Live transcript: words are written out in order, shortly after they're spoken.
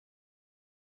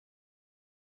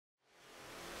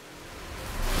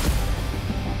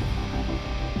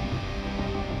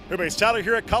Everybody's Tyler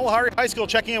here at Kalahari High School,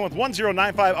 checking in with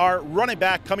 1095R, running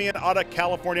back coming in out of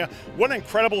California. What an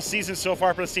incredible season so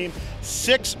far for this team.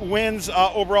 6 wins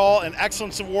overall, an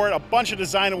excellence award, a bunch of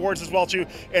design awards as well too,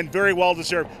 and very well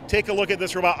deserved. Take a look at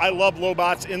this robot. I love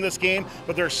robots in this game,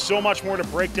 but there's so much more to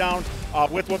break down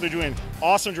with what they're doing.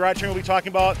 Awesome drivetrain we'll be talking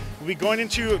about. We'll be going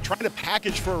into trying to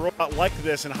package for a robot like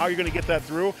this and how you're going to get that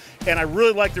through. And I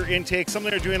really like their intake,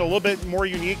 something they're doing a little bit more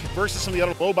unique versus some of the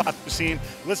other robots we've seen.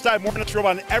 Let's dive more into this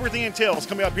robot and everything it entails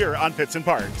coming up here on Pits and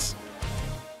Parts.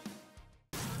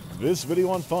 This video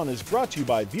on fun is brought to you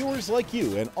by viewers like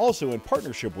you and also in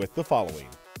partnership with the following.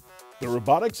 The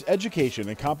Robotics Education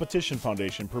and Competition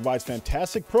Foundation provides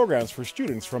fantastic programs for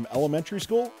students from elementary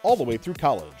school all the way through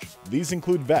college. These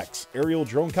include VEX, aerial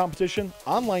drone competition,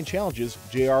 online challenges,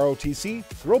 JROTC,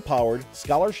 girl-powered,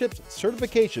 scholarships,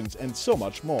 certifications, and so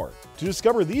much more. To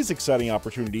discover these exciting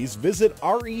opportunities, visit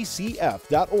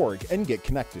recf.org and get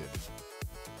connected.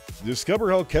 Discover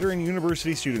how Kettering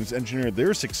University students engineer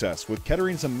their success with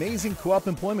Kettering's amazing co-op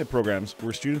employment programs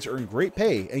where students earn great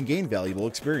pay and gain valuable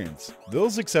experience.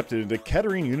 Those accepted into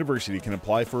Kettering University can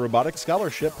apply for a robotics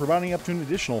scholarship, providing up to an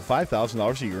additional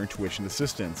 $5,000 a year in tuition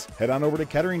assistance. Head on over to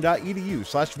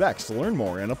kettering.edu/vex to learn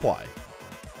more and apply.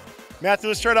 Matthew,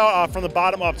 let's start out from the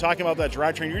bottom up, talking about that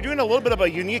drivetrain. You're doing a little bit of a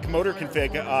unique motor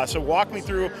config, so walk me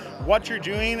through what you're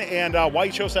doing and why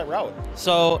you chose that route.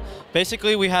 So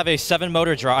basically we have a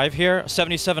 7-motor drive here,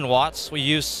 77 watts. We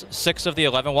use 6 of the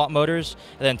 11-watt motors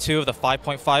and then 2 of the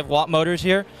 5.5-watt motors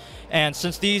here. And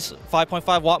since these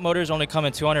 5.5-watt motors only come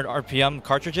in 200 RPM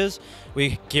cartridges,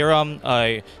 we gear them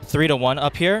 3-to-1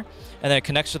 up here, and then it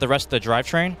connects to the rest of the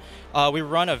drivetrain. We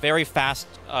run a very fast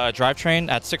drivetrain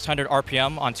at 600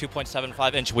 RPM on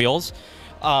 2.75-inch wheels.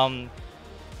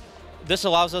 This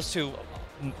allows us to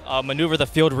maneuver the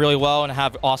field really well and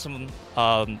have awesome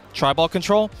tri-ball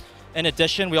control. In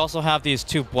addition, we also have these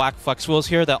 2 black flex wheels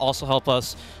here that also help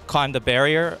us climb the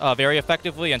barrier very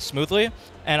effectively and smoothly.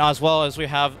 And as well as we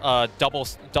have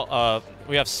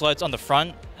we have sleds on the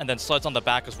front and then sleds on the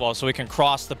back as well, so we can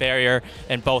cross the barrier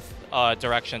in both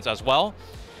directions as well.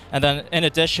 And then in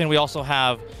addition, we also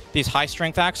have these high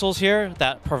strength axles here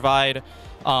that provide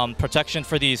protection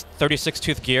for these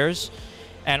 36-tooth gears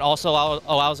and also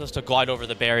allows us to glide over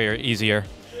the barrier easier.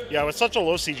 Yeah, with such a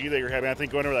low CG that you're having, I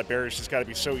think going over that barrier has just got to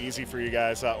be so easy for you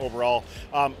guys overall.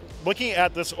 Looking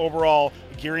at this overall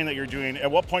gearing that you're doing, at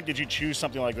what point did you choose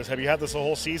something like this? Have you had this the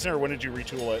whole season, or when did you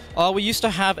retool it? We used to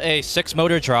have a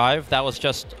 6-motor drive that was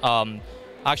just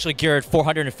actually geared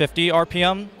 450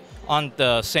 RPM on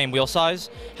the same wheel size.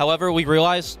 However, we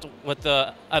realized with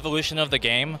the evolution of the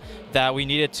game that we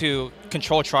needed to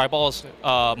control tri-balls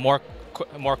more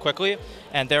quickly,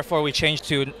 and therefore we changed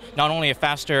to not only a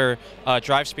faster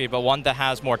drive speed, but one that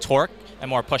has more torque and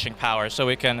more pushing power, so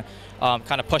we can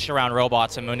kind of push around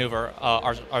robots and maneuver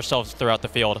ourselves throughout the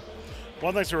field.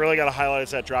 One thing we really got to highlight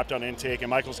is that drop-down intake, and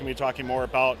Michael's going to be talking more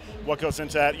about what goes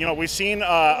into that. You know, we've seen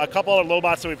a couple of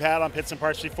robots that we've had on Pits and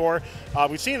Parts before.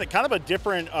 We've seen kind of a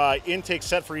different intake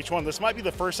set for each one. This might be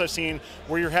the first I've seen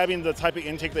where you're having the type of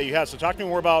intake that you have. So talk to me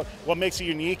more about what makes it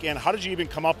unique, and how did you even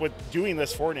come up with doing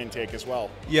this for an intake as well?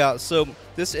 Yeah, so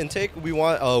this intake, we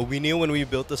knew when we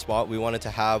built the spot we wanted to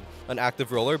have an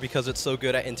active roller because it's so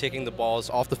good at intaking the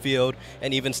balls off the field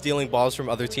and even stealing balls from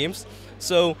other teams.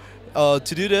 So to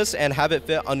do this and have it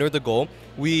fit under the goal,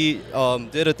 we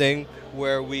did a thing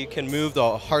where we can move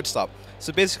the hard stop.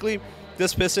 So basically,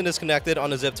 this piston is connected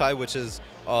on a zip tie, which is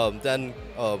then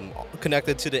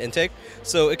connected to the intake.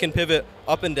 So it can pivot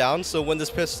up and down. So when this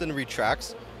piston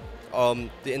retracts, the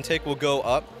intake will go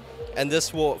up, and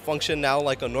this will function now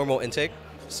like a normal intake.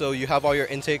 So you have all your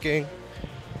intaking,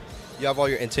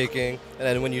 and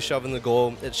then when you shove in the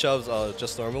goal, it shoves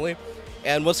just normally.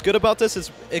 And what's good about this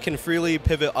is it can freely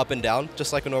pivot up and down,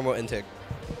 just like a normal intake.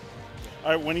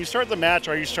 All right, when you start the match,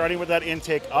 are you starting with that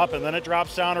intake up and then it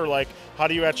drops down, or like how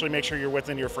do you actually make sure you're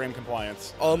within your frame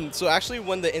compliance? So actually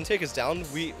when the intake is down,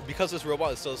 because this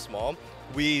robot is so small,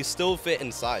 we still fit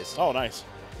in size. Oh, nice.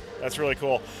 That's really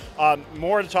cool.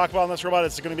 More to talk about on this robot.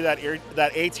 It's going to be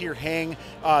that A-tier hang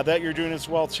that you're doing as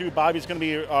well too. Bobby's going to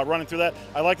be running through that.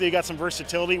 I like that you got some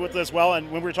versatility with this as well.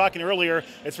 And when we were talking earlier,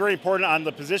 it's very important on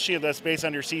the position of this based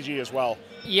on your CG as well.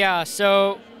 Yeah,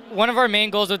 so one of our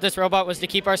main goals with this robot was to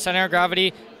keep our center of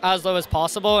gravity as low as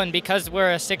possible. And because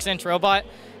we're a 6-inch robot,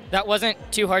 that wasn't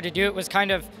too hard to do. It was kind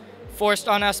of forced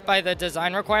on us by the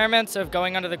design requirements of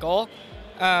going under the goal.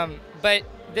 But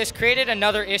this created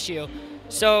another issue.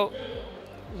 So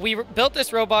we built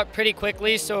this robot pretty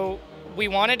quickly, so we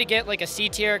wanted to get like a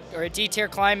C-tier or a D-tier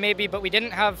climb maybe, but we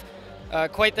didn't have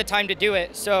quite the time to do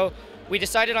it. So we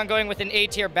decided on going with an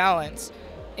A-tier balance.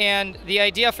 And the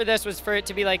idea for this was for it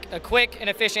to be like a quick and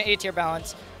efficient A-tier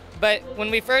balance. But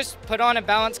when we first put on a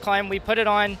balance climb, we put it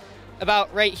on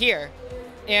about right here.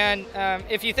 And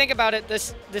if you think about it, the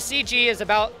CG is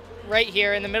about right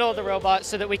here in the middle of the robot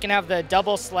so that we can have the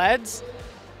double sleds.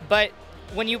 But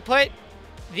when you put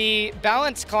the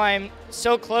balance climb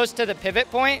so close to the pivot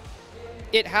point,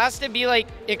 it has to be like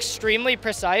extremely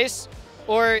precise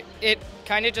or it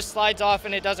kind of just slides off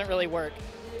and it doesn't really work.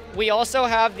 We also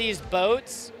have these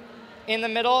boats in the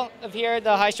middle of here,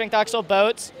 the high strength axle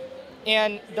boats,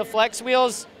 and the flex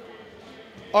wheels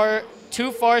are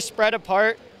too far spread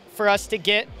apart for us to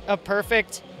get a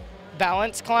perfect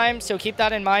balance climb. So keep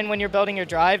that in mind when you're building your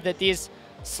drive, that these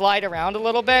slide around a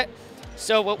little bit.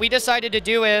 So what we decided to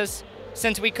do is,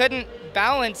 since we couldn't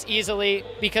balance easily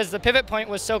because the pivot point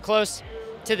was so close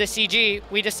to the CG,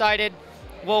 we decided,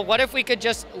 well, what if we could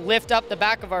just lift up the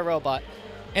back of our robot?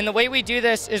 And the way we do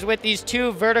this is with these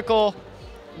two vertical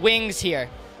wings here.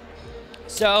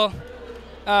 So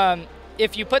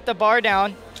if you put the bar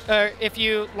down, or if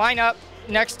you line up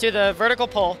next to the vertical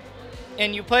pole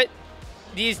and you put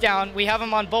these down, we have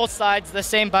them on both sides, the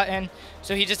same button,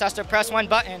 so he just has to press one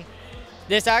button.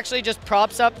 This actually just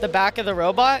props up the back of the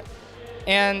robot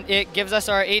and it gives us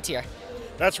our A-tier.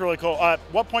 That's really cool.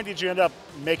 What point did you end up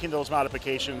making those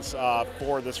modifications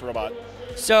for this robot?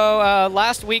 So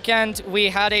last weekend we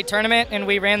had a tournament and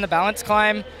we ran the balance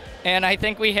climb, and I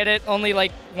think we hit it only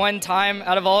like one time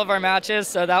out of all of our matches,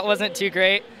 so that wasn't too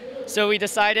great. So we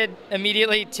decided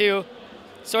immediately to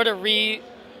sort of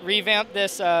revamp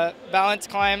this balance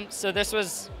climb. So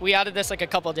we added this like a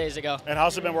couple days ago. And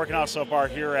how's it been working out so far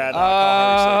here at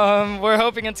Kalahari? We're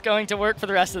hoping it's going to work for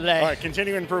the rest of the day. All right,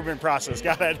 continuing improvement process.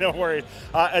 Got it, no worries.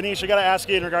 Anish, I got to ask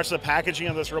you in regards to the packaging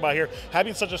of this robot here.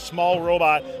 Having such a small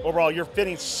robot, overall, you're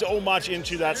fitting so much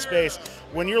into that space.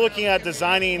 When you're looking at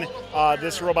designing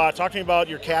this robot, talk to me about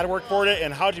your CAD work for it,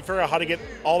 and how did you figure out how to get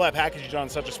all that packaging done in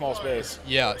such a small space?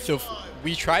 Yeah, so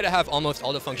we try to have almost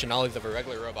all the functionalities of a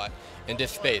regular robot in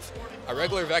this space. A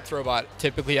regular Vex robot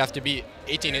typically has to be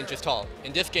 18 inches tall.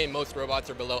 In this game, most robots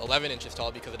are below 11 inches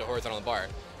tall because of the horizontal bar.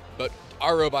 But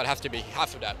our robot has to be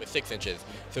half of that with 6 inches.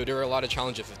 So there were a lot of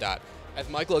challenges with that. As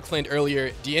Michael explained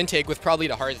earlier, the intake was probably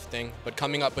the hardest thing, but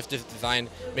coming up with this design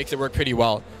makes it work pretty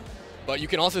well. But you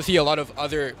can also see a lot of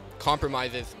other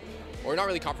compromises, or not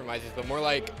really compromises, but more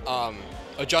like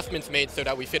adjustments made so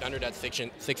that we fit under that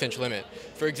 6-inch limit.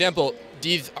 For example,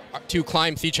 these two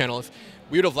climb C-channels,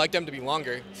 we would have liked them to be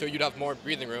longer, so you'd have more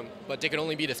breathing room, but they can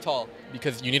only be this tall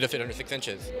because you need to fit under 6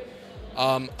 inches.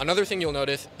 Another thing you'll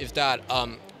notice is that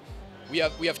we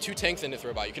have two tanks in this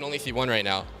robot. You can only see one right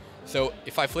now. So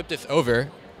if I flip this over,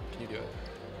 can you do it?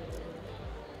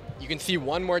 You can see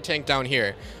one more tank down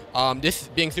here. This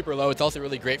being super low, it's also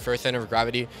really great for a center of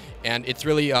gravity, and it's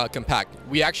really compact.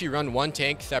 We actually run one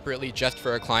tank separately just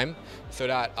for a climb, so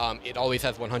that it always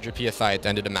has 100 PSI at the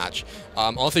end of the match.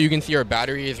 Also, you can see our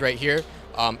battery is right here.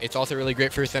 It's also really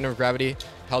great for center of gravity,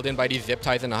 held in by these zip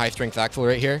ties and a high-strength axle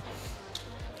right here.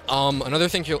 Another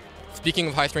thing, speaking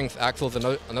of high-strength axles,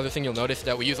 another thing you'll notice is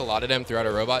that we use a lot of them throughout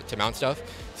our robot to mount stuff.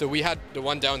 So we had the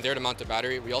one down there to mount the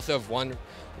battery. We also have one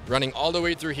running all the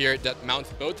way through here that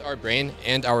mounts both our brain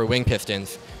and our wing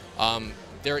pistons.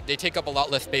 They take up a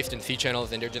lot less space than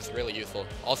C-channels, and they're just really useful.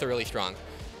 Also really strong.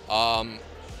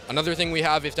 Another thing we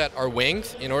have is that our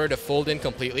wings, in order to fold in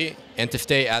completely and to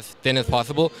stay as thin as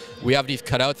possible, we have these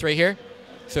cutouts right here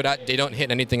so that they don't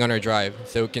hit anything on our drive.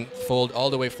 So it can fold all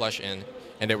the way flush in,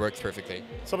 and it works perfectly.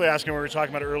 Somebody asking, we were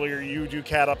talking about earlier, you do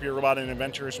CAD up your robot in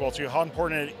Inventor as well too. How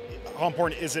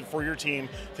important is it for your team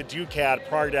to do CAD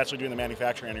prior to actually doing the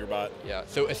manufacturing on your bot? Yeah,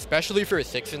 so especially for a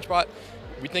 6-inch bot,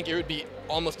 we think it would be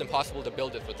almost impossible to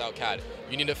build this without CAD.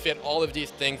 You need to fit all of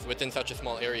these things within such a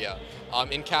small area.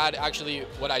 In CAD, actually,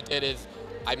 what I did is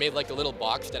I made like a little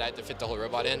box that I had to fit the whole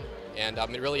robot in, and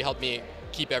it really helped me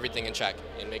keep everything in check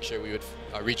and make sure we would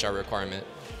reach our requirement.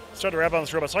 Start to wrap on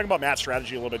this robot. Let's talk about match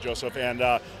strategy a little bit, Joseph. And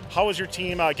how is your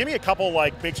team? Give me a couple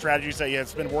like big strategies that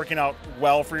has been working out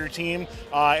well for your team,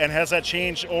 and has that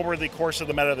changed over the course of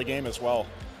the meta of the game as well?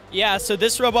 Yeah, so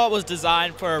this robot was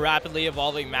designed for a rapidly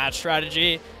evolving match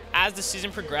strategy. As the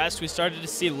season progressed, we started to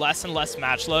see less and less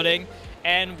match loading,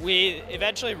 and we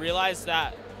eventually realized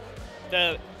that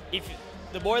the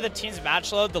more the teams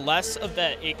match load, the less of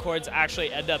the acorns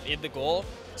actually end up in the goal.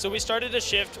 So we started to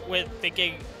shift with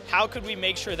thinking, how could we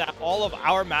make sure that all of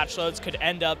our match loads could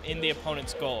end up in the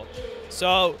opponent's goal?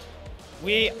 So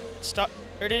we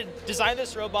started design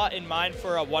this robot in mind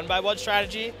for a 1x1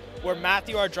 strategy, where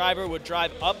Matthew, our driver, would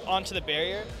drive up onto the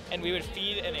barrier, and we would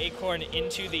feed an acorn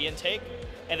into the intake,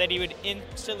 and then he would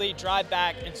instantly drive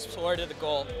back and soar to the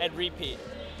goal and repeat.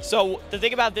 So the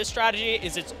thing about this strategy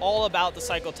is it's all about the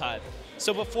cycle time.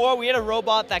 So before, we had a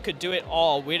robot that could do it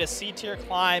all. We had a C-tier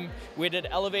climb, we had an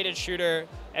elevated shooter,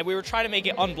 and we were trying to make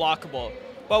it unblockable.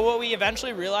 But what we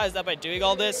eventually realized that by doing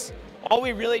all this, all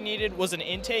we really needed was an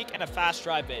intake and a fast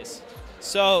drive base.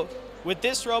 So with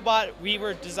this robot, we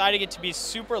were designing it to be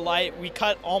super light. We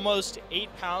cut almost 8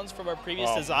 pounds from our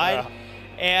previous design,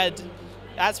 and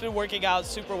that's been working out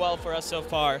super well for us so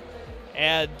far.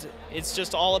 And it's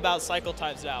just all about cycle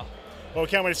times now. Well, we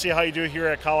can't wait to see how you do here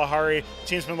at Kalahari.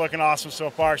 Team's been looking awesome so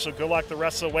far, so good luck the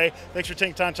rest of the way. Thanks for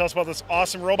taking time to tell us about this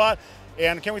awesome robot,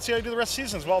 and can't wait to see how you do the rest of the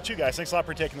season as well, too, guys. Thanks a lot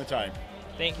for taking the time.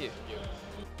 Thank you.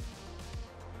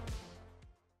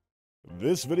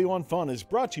 This video on fun is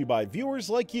brought to you by viewers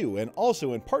like you and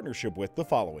also in partnership with the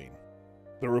following.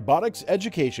 The Robotics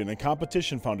Education and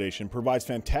Competition Foundation provides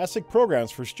fantastic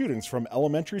programs for students from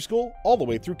elementary school all the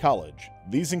way through college.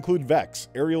 These include VEX,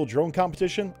 aerial drone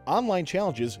competition, online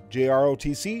challenges,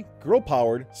 JROTC,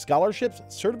 girl-powered, scholarships,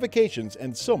 certifications,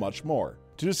 and so much more.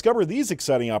 To discover these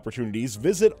exciting opportunities,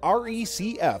 visit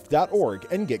recf.org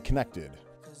and get connected.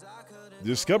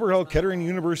 Discover how Kettering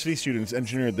University students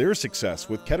engineered their success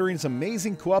with Kettering's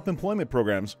amazing co-op employment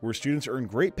programs where students earn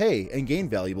great pay and gain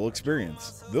valuable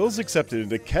experience. Those accepted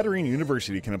into Kettering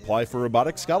University can apply for a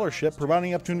robotics scholarship,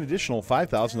 providing up to an additional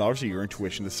 $5,000 a year in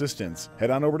tuition assistance.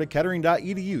 Head on over to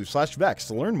kettering.edu/vex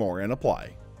to learn more and apply.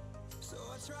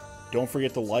 Don't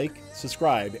forget to like,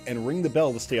 subscribe, and ring the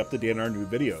bell to stay up to date on our new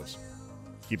videos.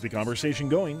 Keep the conversation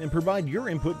going and provide your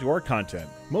input to our content.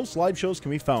 Most live shows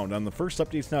can be found on the First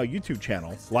Updates Now YouTube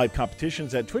channel, live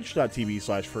competitions at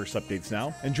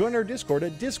twitch.tv/firstupdatesnow, and join our Discord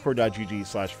at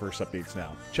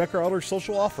discord.gg/firstupdatesnow. Check our other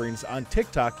social offerings on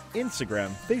TikTok, Instagram,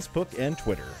 Facebook, and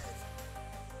Twitter.